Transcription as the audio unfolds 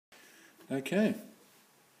Okay.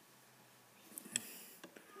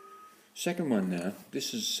 Second one now.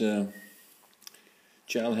 This is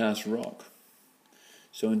Jailhouse Rock.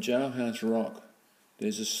 So in Jailhouse Rock,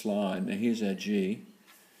 there's a slide. Now here's our G.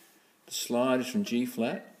 The slide is from G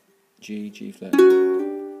flat, G, G flat.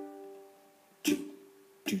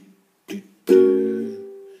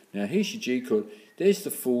 Now here's your G chord. There's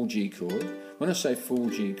the full G chord. When I say full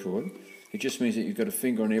G chord, it just means that you've got a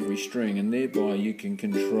finger on every string, and thereby you can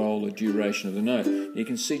control the duration of the note. You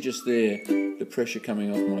can see just there the pressure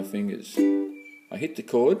coming off my fingers. I hit the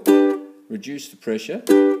chord, reduce the pressure,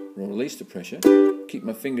 or release the pressure, keep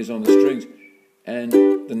my fingers on the strings, and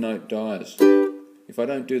the note dies. If I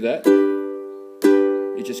don't do that,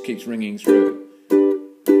 it just keeps ringing through.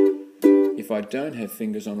 If I don't have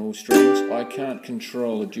fingers on all strings, I can't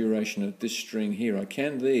control the duration of this string here. I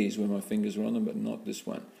can these where my fingers are on them, but not this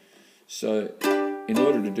one. So in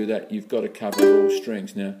order to do that, you've got to cover all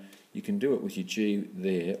strings. Now, you can do it with your G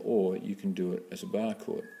there, or you can do it as a bar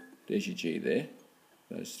chord. There's your G there,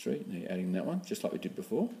 those three. Now you're adding that one, just like we did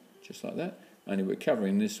before, just like that. Only we're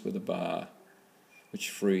covering this with a bar, which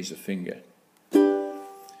frees a finger.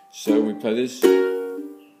 So we play this.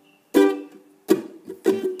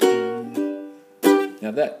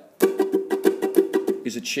 Now that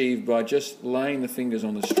is achieved by just laying the fingers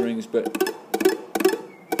on the strings, but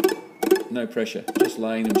no pressure, just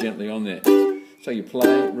laying them gently on there. So you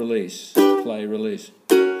play, release, play, release.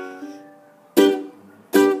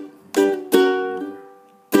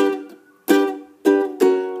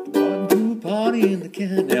 Party in the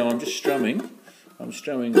can. Now I'm just strumming. I'm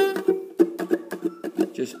strumming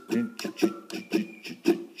just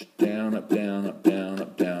down, up, down, up, down,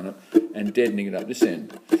 up, down, up, and deadening it up this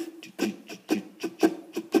end.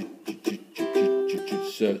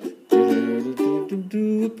 So,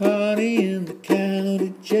 a party in the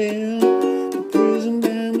county jail. The prison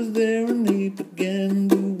band was there and they began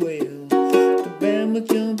to wail. The band was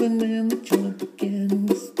jumping and the joint began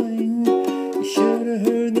to swing. You should have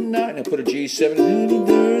heard the night. Now put a G7 to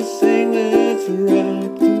the sing. Let's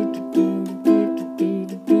rock.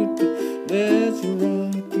 Let's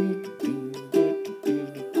rock.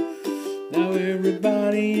 Now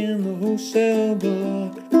everybody in the whole cell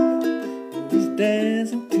block is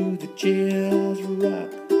dancing to the Jailhouse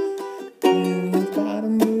Rock. In the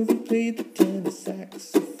bottom movie played the tenor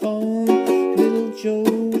saxophone. Little Joe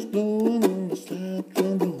was blowing on the slide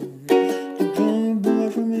trombone. The drum boy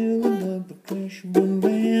from Illinois percussion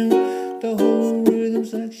band. The whole rhythm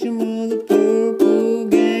section was the Purple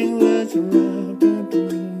Gang. Let's rock,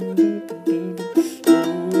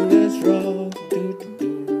 let's rock.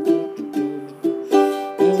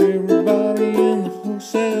 Everybody in the whole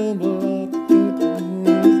cell block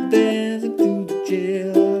is dancing to the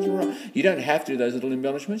Jailhouse Rock. You don't have to do those little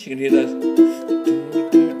embellishments. You can hear those.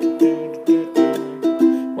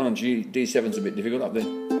 One on D7's a bit difficult up there.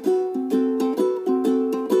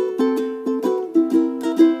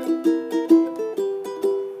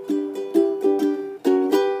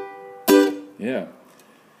 Yeah,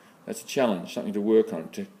 that's a challenge, something to work on.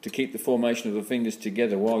 To keep the formation of the fingers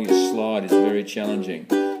together while you slide is very challenging,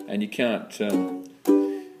 and you can't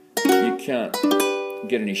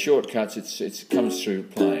get any shortcuts. It comes through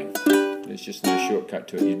playing. There's just no shortcut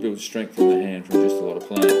to it. You build strength in the hand from just a lot of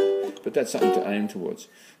playing, but that's something to aim towards.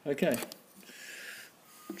 Okay,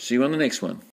 see you on the next one.